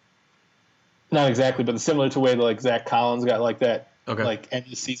 not exactly, but similar to the way that like Zach Collins got like that, like end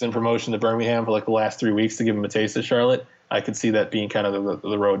of season promotion to Birmingham for like the last 3 weeks to give him a taste of Charlotte. I could see that being kind of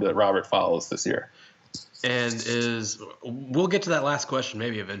the road that Robert follows this year. And we'll get to that last question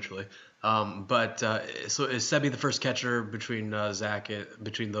maybe eventually. So is Sebi the first catcher between Zach,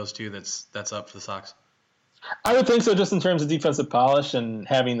 between those two that's up for the Sox? I would think so, just in terms of defensive polish and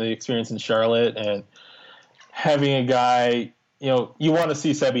having the experience in Charlotte and having a guy, you want to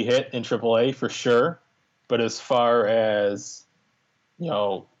see Sebi hit in AAA for sure. But as far as,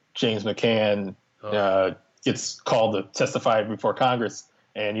 James McCann gets called to testify before Congress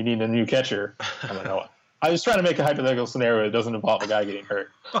and you need a new catcher, I don't know. I was trying to make a hypothetical scenario that doesn't involve a guy getting hurt.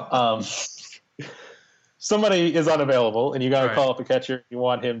 Somebody is unavailable, and you got to call up a catcher. You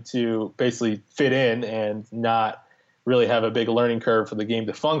want him to basically fit in and not really have a big learning curve for the game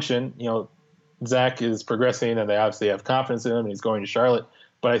to function. Zach is progressing, and they obviously have confidence in him, and he's going to Charlotte.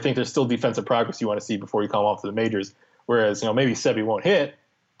 But I think there's still defensive progress you want to see before you call him up to the majors. Whereas, maybe Sebi won't hit,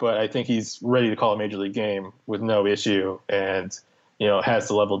 but I think he's ready to call a major league game with no issue, and has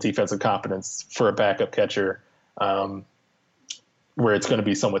the level of defensive competence for a backup catcher. Where it's going to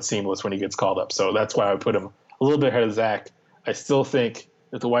be somewhat seamless when he gets called up. So that's why I would put him a little bit ahead of Zach. I still think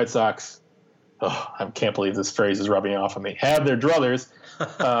that the White Sox, I can't believe this phrase is rubbing off on me, have their druthers.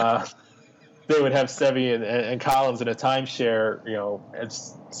 They would have Sebi and Collins in a timeshare,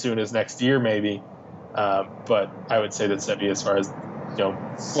 as soon as next year maybe. But I would say that Sebi, as far as,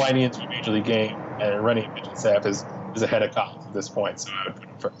 sliding into a major league game and running a pitching staff is ahead of Collins at this point. So I would put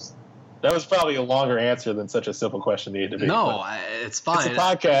him first. That was probably a longer answer than such a simple question needed to be. No, it's fine. It's a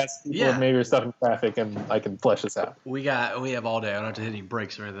podcast. Yeah. Maybe you're stuck in traffic, and I can flesh this out. We have all day. I don't have to hit any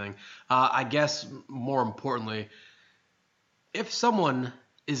breaks or anything. I guess more importantly, if someone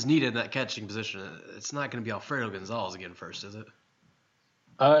is needed in that catching position, it's not going to be Alfredo Gonzalez again first, is it?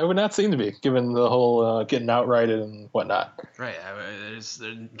 It would not seem to be, given the whole getting outrighted and whatnot. Right.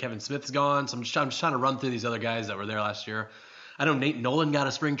 Kevin Smith's gone, so I'm just trying to run through these other guys that were there last year. I know Nate Nolan got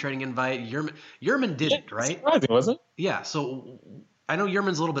a spring training invite. Yerman didn't, right? Surprising, wasn't it? Yeah, so I know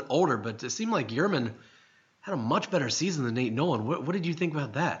Yerman's a little bit older, but it seemed like Yerman had a much better season than Nate Nolan. What did you think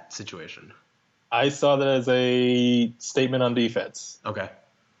about that situation? I saw that as a statement on defense. Okay.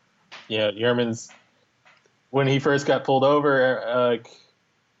 Yeah, Yerman's – when he first got pulled over,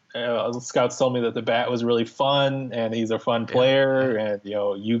 scouts told me that the bat was really fun and he's a fun player. Yeah.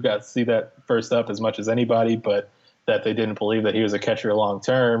 And, you got to see that first up as much as anybody, but – that they didn't believe that he was a catcher long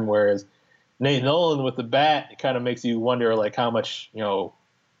term, whereas Nate Nolan with the bat, it kind of makes you wonder like how much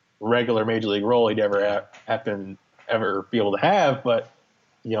regular major league role he'd ever be able to have. But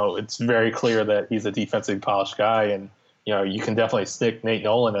it's very clear that he's a defensive polished guy, and you can definitely stick Nate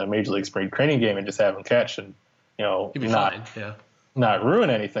Nolan in a major league spring training game and just have him catch and he'd be fine. Yeah, not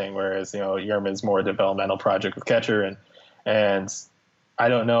ruin anything. Whereas Yerman's more a developmental project with catcher, and I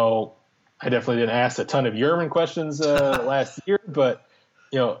don't know. I definitely didn't ask a ton of Yerman questions last year, but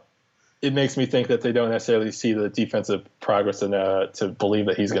it makes me think that they don't necessarily see the defensive progress and to believe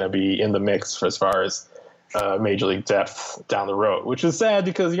that he's going to be in the mix for as far as major league depth down the road, which is sad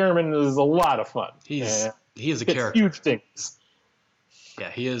because Yerman is a lot of fun. He is a character. Huge things. Yeah,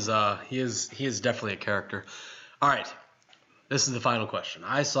 he is definitely a character. All right, this is the final question.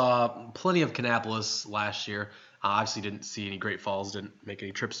 I saw plenty of Kannapolis last year. Obviously didn't see any Great Falls, didn't make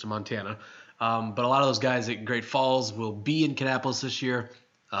any trips to Montana. But a lot of those guys at Great Falls will be in Kannapolis this year.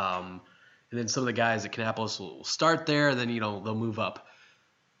 And then some of the guys at Kannapolis will start there, and then, they'll move up.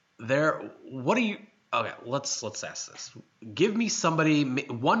 Okay, let's ask this. Give me somebody,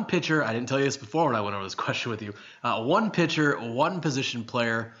 one pitcher. I didn't tell you this before when I went over this question with you. One pitcher, one position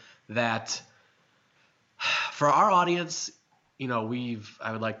player that, for our audience, I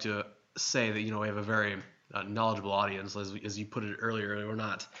would like to say that, we have a very knowledgeable audience, as you put it earlier. We're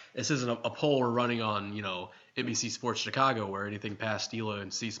not. This isn't a poll we're running on, NBC Sports Chicago, where anything past Steela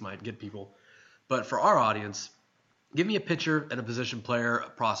and Cease might get people. But for our audience, give me a pitcher and a position player, a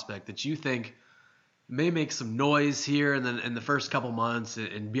prospect that you think may make some noise here in the first couple months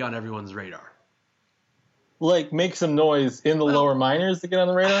and be on everyone's radar. Like make some noise in the lower minors to get on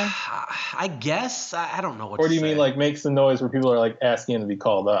the radar? I guess. I don't know what to say. Or do you mean like make some noise where people are like asking him to be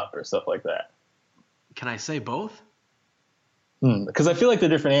called up or stuff like that? Can I say both? Because I feel like they're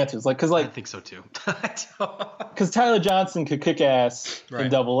different answers. I think so too. Because Tyler Johnson could kick ass in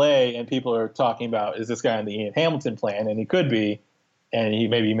Double-A, and people are talking about, is this guy on the Ian Hamilton plan? And he could be. and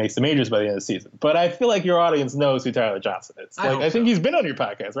maybe he makes the majors by the end of the season. But I feel like your audience knows who Tyler Johnson is. I think he's been on your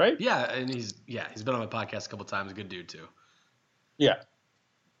podcast, right? Yeah, and he's been on my podcast a couple times. Good dude too. Yeah,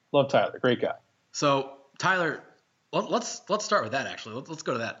 love Tyler. Great guy. So Tyler, let's start with that. Actually, let's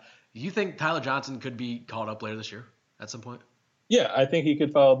go to that. You think Tyler Johnson could be called up later this year at some point? Yeah, I think he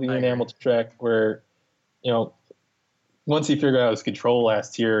could follow the Ian Hamilton track where, once he figured out his control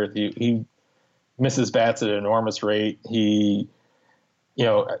last year, he misses bats at an enormous rate.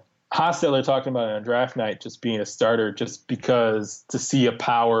 Hostetler talking about it on draft night just being a starter just because to see a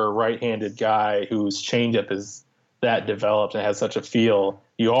power right-handed guy whose changeup is that developed and has such a feel,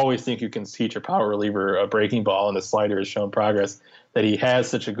 you always think you can teach a power reliever a breaking ball, and the slider has shown progress. That he has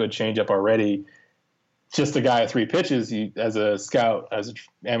such a good changeup already. Just a guy at 3 pitches, as an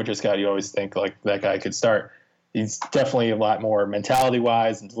amateur scout, you always think like that guy could start. He's definitely a lot more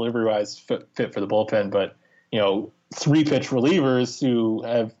mentality-wise and delivery-wise fit for the bullpen. But 3-pitch relievers who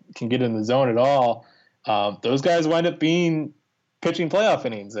can get in the zone at all, those guys wind up being pitching playoff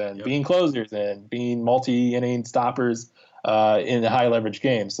innings and being closers and being multi-inning stoppers in a high-leverage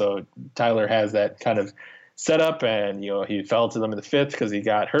game. So Tyler has that kind of setup, and he fell to them in the 5th because he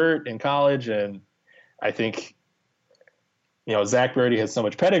got hurt in college, and I think Zach Birdie has so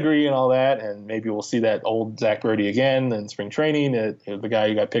much pedigree and all that, and maybe we'll see that old Zach Birdie again in spring training, the guy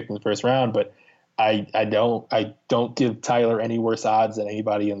who got picked in the first round. But I don't give Tyler any worse odds than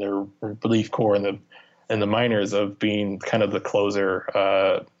anybody in their relief corps in the minors of being kind of the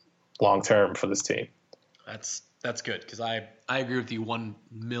closer long term for this team. That's good because I agree with you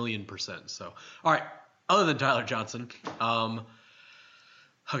 1,000,000%. So all right. Other than Tyler Johnson,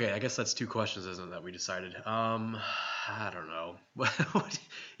 okay, I guess that's 2 questions, isn't it, that we decided? I don't know.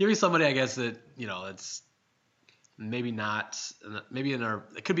 Give me somebody, I guess, that, that's maybe not, maybe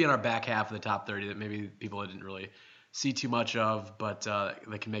it could be in our back half of the top 30 that maybe people didn't really see too much of, but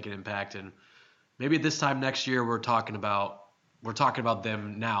they can make an impact. And maybe at this time next year, we're talking about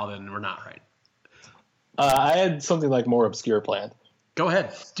them now, then we're not, right? I had something like more obscure planned. Go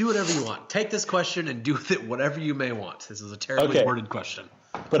ahead. Do whatever you want. Take this question and do with it whatever you may want. This is a terribly worded question.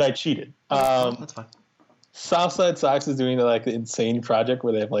 But I cheated. That's fine. Southside Sox is doing the insane project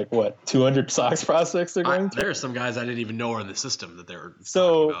where they have 200 Sox prospects they're going through? There are some guys I didn't even know were in the system that they're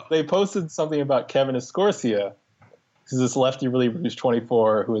they posted something about Kevin Escorcia, who's this lefty reliever who's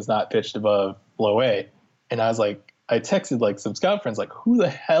 24 who has not pitched above low A. And I was I texted some scout friends who the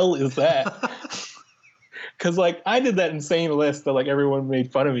hell is that? Because, I did that insane list that, everyone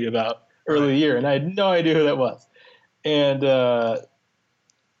made fun of me about early in the year, and I had no idea who that was. And I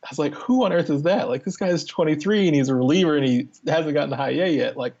was who on earth is that? This guy is 23, and he's a reliever, and he hasn't gotten the high A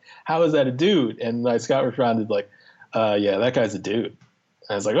yet. How is that a dude? And my scout responded, yeah, that guy's a dude.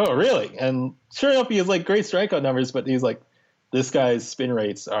 And I was oh, really? And sure enough, he has, great strikeout numbers, but he's this guy's spin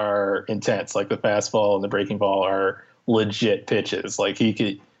rates are intense. The fastball and the breaking ball are legit pitches.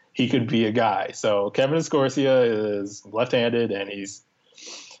 He could be a guy. So Kevin Escorcia is left-handed, and he's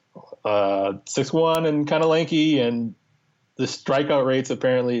 6'1" and kind of lanky, and the strikeout rates,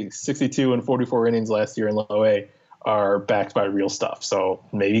 apparently 62 and 44 innings last year in low A, are backed by real stuff. So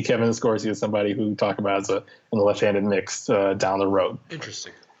maybe Kevin Escorcia is somebody who talk about in the left-handed mix down the road.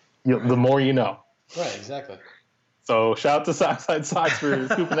 Interesting. The more you know. Right, exactly. So shout out to Southside Sox for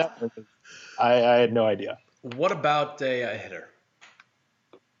scooping that one. I had no idea. What about a hitter?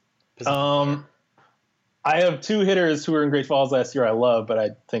 I have 2 hitters who were in Great Falls last year I love, but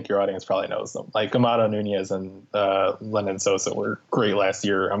I think your audience probably knows them. Amato Nunez and Lennon Sosa were great last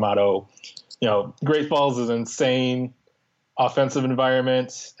year. Amato, Great Falls is an insane offensive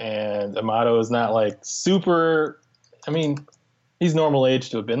environment, and Amato is not super – he's normal age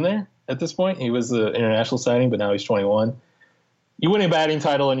to have been there at this point. He was the international signing, but now he's 21. You win a batting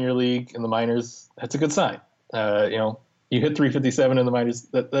title in your league in the minors, that's a good sign. You hit 357 in the minors,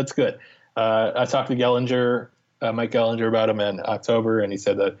 that's good. I talked to Mike Gellinger about him in October, and he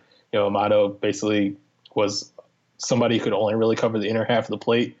said that, Amato basically was somebody who could only really cover the inner half of the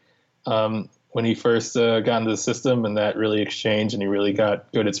plate when he first got into the system, and that really exchanged, and he really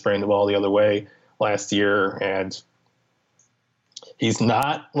got good at spraying the ball the other way last year. And he's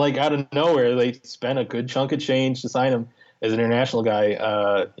not out of nowhere. They spent a good chunk of change to sign him as an international guy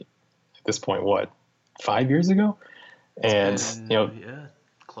at this point, 5 years ago? And,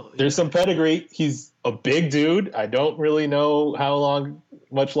 there's some pedigree. He's a big dude. I don't really know how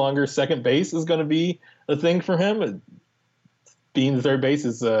much longer second base is going to be a thing for him. Being the third base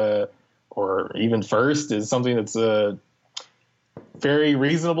is, or even first, is something that's very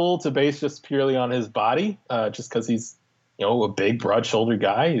reasonable to base just purely on his body, just because he's, a big, broad-shouldered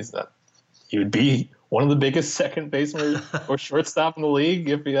guy. He would be one of the biggest second baseman or shortstop in the league.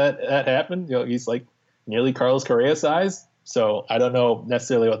 If that happened, he's like nearly Carlos Correa size. So I don't know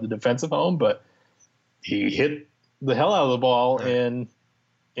necessarily about the defensive home, but he hit the hell out of the ball in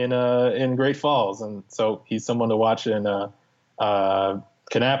Great Falls, and so he's someone to watch in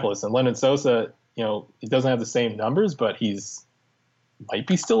Kannapolis. And Lennon Sosa, he doesn't have the same numbers, but he's might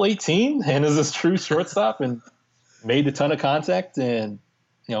be still 18 and is a true shortstop and made a ton of contact and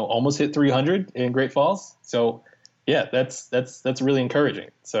almost hit 300 in Great Falls. So yeah, that's really encouraging.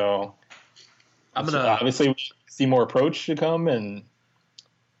 So I'm gonna obviously see more approach to come and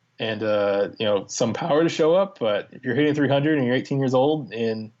some power to show up. But if you're hitting 300 and you're 18 years old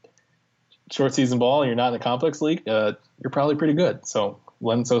in short season ball and you're not in the complex league, you're probably pretty good. So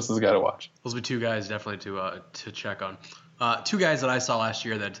Len Sosa's got to watch. Those would be two guys definitely to check on. Two guys that I saw last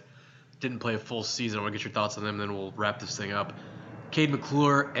year that didn't play a full season. I want to get your thoughts on them, then we'll wrap this thing up. Cade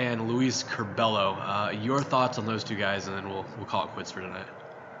McClure and Luis Curbelo. Your thoughts on those two guys, and then we'll call it quits for tonight.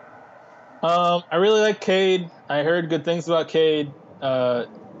 I really like Cade. I heard good things about Cade. I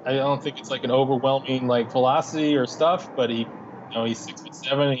don't think it's like an overwhelming like velocity or stuff, but he's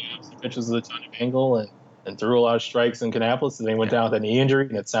 6'7". He obviously pitches with a ton of angle and threw a lot of strikes in Kannapolis. And then he went down with a knee injury,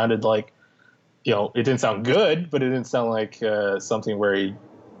 and it sounded like, it didn't sound good, but it didn't sound like something where he,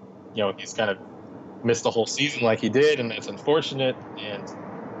 he's kind of missed the whole season like he did, and that's unfortunate. And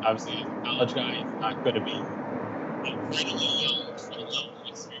obviously, as a college guy, he's not going to be incredibly young for the level of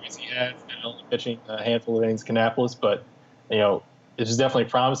experience he has, and only pitching a handful of innings in Kannapolis, but it's definitely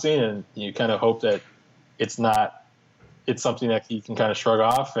promising, and you kind of hope that it's something that he can kind of shrug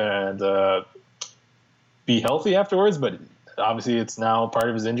off and be healthy afterwards. But obviously it's now part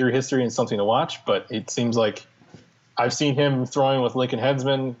of his injury history and something to watch. But it seems like I've seen him throwing with Lincoln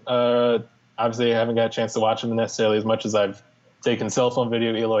Hensman. Obviously I haven't got a chance to watch him necessarily as much as I've taken cell phone video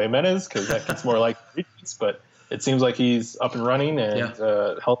of Eloy Jimenez, because that gets more like retweets, but it seems like he's up and running and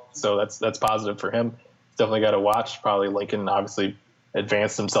healthy, so that's positive for him. Definitely got to watch. Probably Lincoln obviously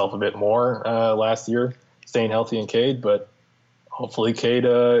advanced himself a bit more last year, staying healthy in Cade, but hopefully Cade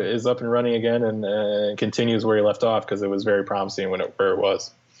is up and running again and continues where he left off, because it was very promising where it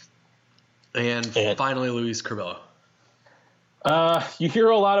was. And finally, Luis Curbelo. You hear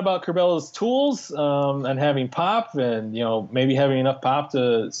a lot about Curbelo's tools and having pop, and maybe having enough pop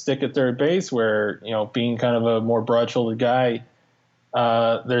to stick at third base, where being kind of a more broad-shouldered guy,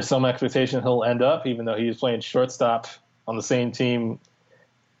 there's some expectation he'll end up, even though he was playing shortstop on the same team.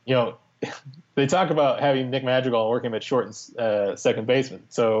 They talk about having Nick Madrigal working him at short and second baseman.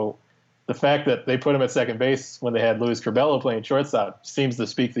 So the fact that they put him at second base when they had Luis Curbelo playing shortstop seems to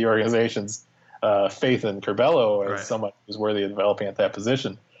speak to the organization's faith in Curbelo as someone who's worthy of developing at that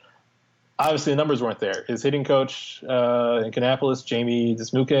position. Obviously, the numbers weren't there. His hitting coach in Kannapolis, Jamie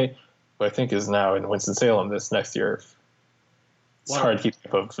Dismuke, who I think is now in Winston-Salem this next year. It's hard to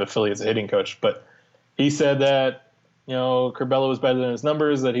keep up with Philly as a hitting coach, but he said that Curbelo was better than his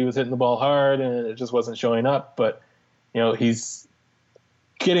numbers, that he was hitting the ball hard, and it just wasn't showing up. But he's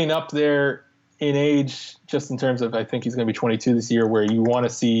getting up there in age, just in terms of, I think he's going to be 22 this year, where you want to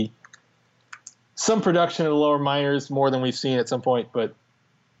see some production in the lower minors more than we've seen at some point. But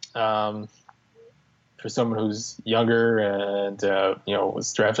for someone who's younger and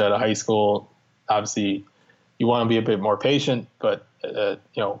was drafted out of high school, obviously you want to be a bit more patient. But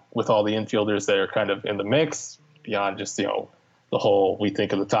with all the infielders that are kind of in the mix, beyond just the whole, we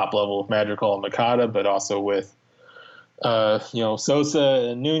think of the top level of Madrigal and Makata, but also with Sosa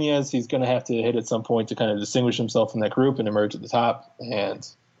and Nunez, he's going to have to hit at some point to kind of distinguish himself in that group and emerge at the top. And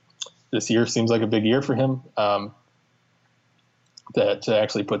this year seems like a big year for him, that to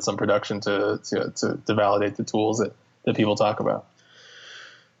actually put some production to validate the tools that people talk about.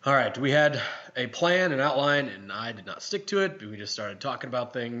 All right, we had a plan, an outline, and I did not stick to it. We just started talking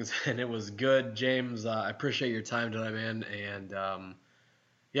about things, and it was good. James, I appreciate your time tonight, man.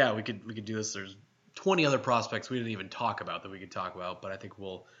 And we could do this. There's 20 other prospects we didn't even talk about that we could talk about, but I think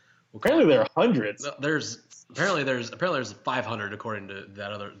we'll apparently there are hundreds. There's 500 according to the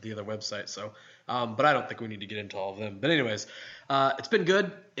other website. So, but I don't think we need to get into all of them. But anyways, it's been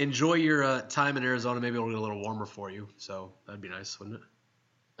good. Enjoy your time in Arizona. Maybe it'll get a little warmer for you. So that'd be nice, wouldn't it?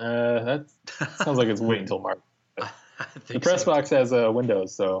 That sounds like it's waiting until March. The press box has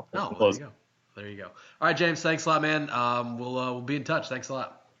windows, so there you go. All right, James, thanks a lot, man. We'll be in touch. Thanks a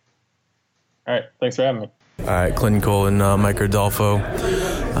lot. All right, thanks for having me. All right, Clinton Cole and Micker Adolfo,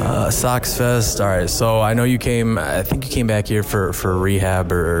 Sox Fest. All right, so I know I think you came back here for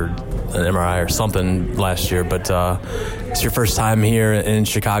rehab or an MRI or something last year, but it's your first time here in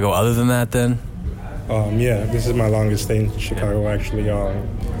Chicago. Other than that, then? This is my longest stay in Chicago, actually.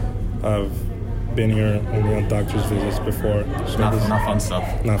 I've been here on doctor's visits before. So not fun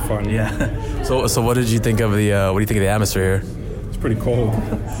stuff. Not fun. Yeah. So what did you think of the what do you think of the atmosphere here? It's pretty cold,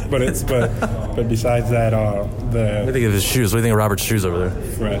 but besides that, What do you think of his shoes? What do you think of Robert's shoes over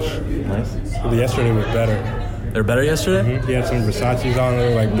there? fresh. Nice. But yesterday was better. They're better yesterday. He had some Versace's on, they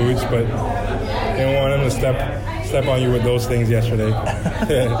were like boots, but they don't want him to step on you with those things yesterday.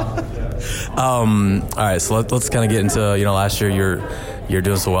 All right, so let's kind of get into last year you're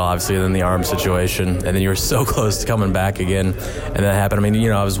doing so well, obviously, and then the arm situation, and then you were so close to coming back again, and that happened. I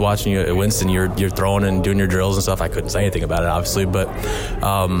mean, I was watching you at Winston. You're throwing and doing your drills and stuff. I couldn't say anything about it, obviously, but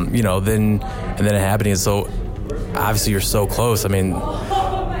then it happened. And so obviously you're so close. I mean,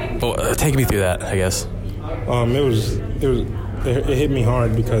 take me through that, I guess. It hit me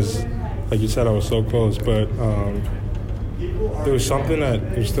hard because, like you said, I was so close, but there was something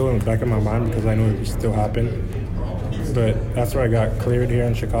that was still in the back of my mind because I knew it would still happen. But after I got cleared here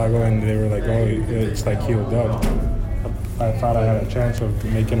in Chicago and they were like, oh, it's like healed up, I thought I had a chance of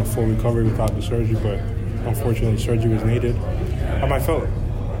making a full recovery without the surgery, but unfortunately surgery was needed. I felt,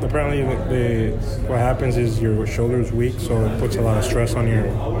 apparently what happens is your shoulder is weak, so it puts a lot of stress on your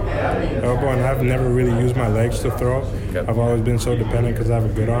elbow, and I've never really used my legs to throw. Yep. I've always been so dependent because I have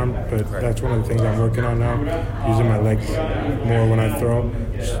a good arm, but that's one of the things I'm working on now, using my legs more when I throw,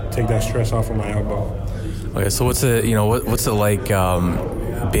 just take that stress off of my elbow. Okay, so what's it like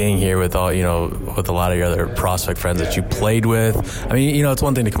being here with all with a lot of your other prospect friends that you played with? I mean, it's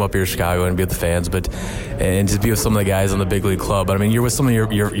one thing to come up here to Chicago and be with the fans, and to be with some of the guys on the big league club. But I mean, you're with some of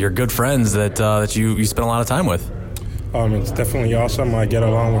your good friends that you spend a lot of time with. It's definitely awesome. I get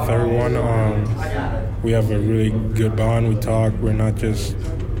along with everyone. We have a really good bond. We talk.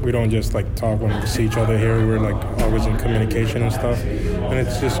 We don't just like talk when we see each other here. We're like always in communication and stuff, and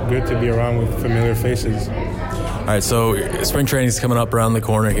it's just good to be around with familiar faces. All right, so spring training is coming up around the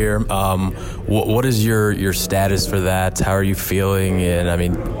corner here. What is your status for that? How are you feeling? And I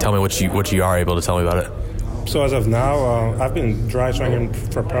mean, tell me what you are able to tell me about it. So as of now, I've been dry swinging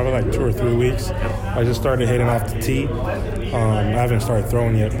for probably like 2 or 3 weeks. I just started hitting off the tee. I haven't started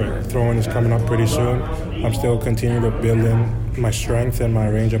throwing yet, but throwing is coming up pretty soon. I'm still continuing to build in my strength and my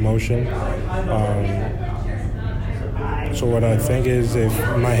range of motion. So what I think is if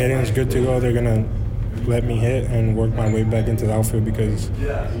my hitting is good to go, they're going to let me hit and work my way back into the outfield because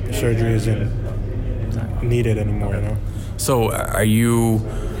surgery isn't needed anymore, So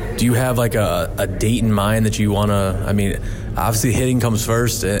do you have like a date in mind that you want to, I mean, obviously hitting comes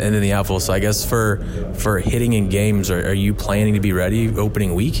first and then the outfield. So I guess for hitting in games, are you planning to be ready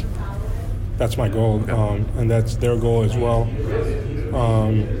opening week? That's my goal, and that's their goal as well.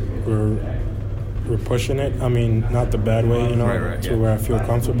 We're pushing it. I mean, not the bad way, to where I feel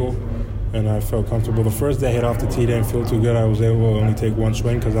comfortable. And I felt comfortable. The first day I hit off the tee didn't feel too good. I was able to only take one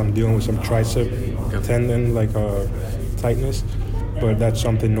swing because I'm dealing with some tricep tendon, tightness. But that's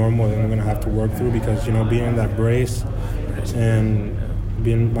something normal that I'm going to have to work through because, being in that brace and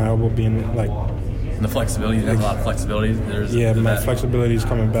my elbow being like... And the flexibility, you have a lot of flexibility. My flexibility is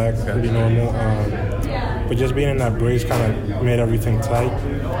coming back pretty normal. But just being in that brace kind of made everything tight.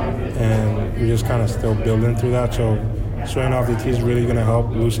 And we're just kind of still building through that. So swinging off the tee is really going to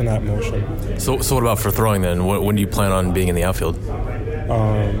help loosen that motion. So what about for throwing then? When do you plan on being in the outfield?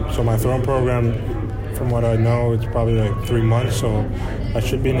 So my throwing program, from what I know, it's probably like 3 months. So I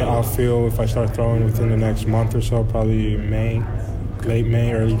should be in the outfield if I start throwing within the next month or so, probably late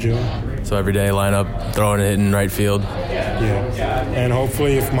May, early June. So every day line up, throwing and hitting right field? Yeah. And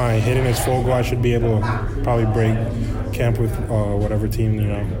hopefully if my hitting is full go, I should be able to probably break camp with whatever team,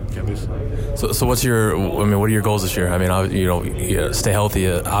 is. So what are your goals this year? I mean, stay healthy,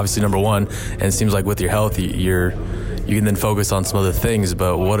 obviously number one, and it seems like with your health, you can then focus on some other things,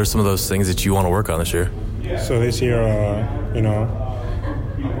 but what are some of those things that you want to work on this year? So this year,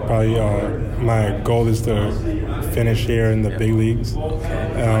 probably my goal is to finish here in the big leagues.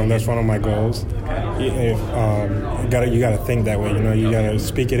 That's one of my goals. You gotta think that way, you gotta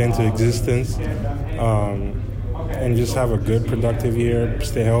speak it into existence. And just have a good, productive year,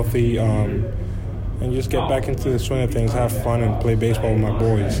 stay healthy, and just get back into the swing of things, have fun, and play baseball with my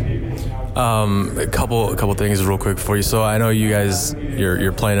boys. A couple things real quick for you. So I know you guys,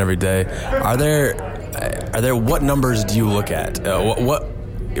 you're playing every day. Are there what numbers do you look at? What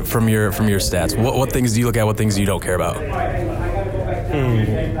from your stats? What things do you look at? What things do you don't care about?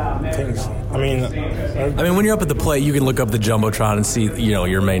 Things. I mean, when you're up at the plate, you can look up the jumbotron and see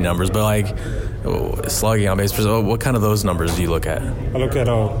your main numbers, but like. Slugging on base, what kind of those numbers do you look at? I look at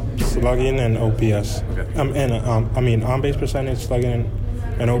slugging and OPS. Okay. On base percentage, slugging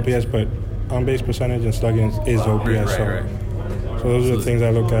and OPS, but on base percentage and slugging is OPS. Right. So those are the things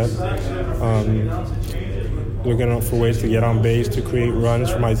I look at. Looking out for ways to get on base, to create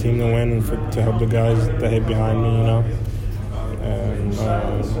runs for my team to win, and to help the guys that hit behind me, you know. And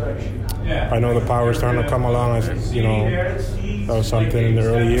I know the power is starting to come along. You know, that was something in the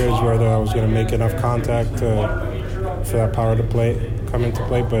early years where I was going to make enough contact for that power to come into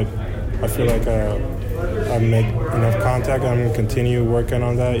play. But I feel like I make enough contact. I'm going to continue working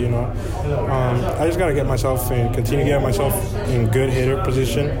on that, you know. I just got to continue getting myself in good hitter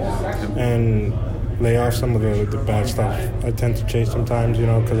position and lay off some of the bad stuff. I tend to chase sometimes, you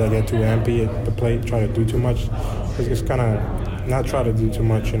know, because I get too ampy at the plate, try to do too much. Just kind of not try to do too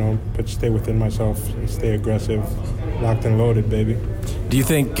much, you know, but stay within myself and stay aggressive, locked and loaded, baby. Do you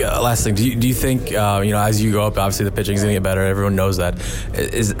think, last thing, do you think, you know, as you go up, obviously the pitching's going to get better, everyone knows that.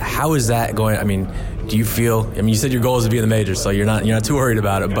 How is that going? I mean, do you feel, I mean, you said your goal is to be in the majors, so you're not too worried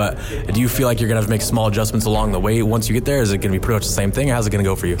about it, but do you feel like you're going to have to make small adjustments along the way once you get there? Is it going to be pretty much the same thing? How's it going to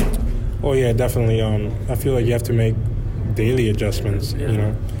go for you? Oh, yeah, definitely. I feel like you have to make daily adjustments, you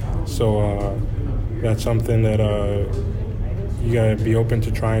know. So that's something that you got to be open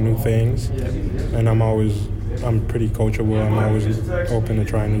to trying new things. And I'm pretty coachable. I'm always open to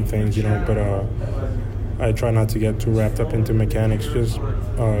trying new things, you know. But I try not to get too wrapped up into mechanics. Just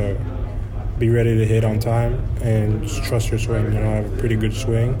be ready to hit on time and just trust your swing. You know, I have a pretty good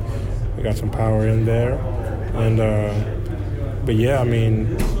swing. I got some power in there. And but yeah, I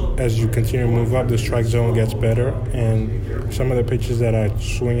mean, as you continue to move up, the strike zone gets better, and some of the pitches that I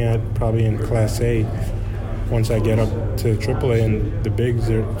swing at probably in Class A, once I get up to AAA and the bigs,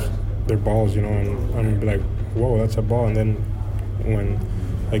 they're balls, you know, and I'm gonna be like, whoa, that's a ball, and then when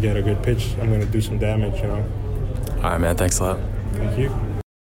I get a good pitch, I'm gonna do some damage, you know. All right, man. Thanks a lot. Thank you.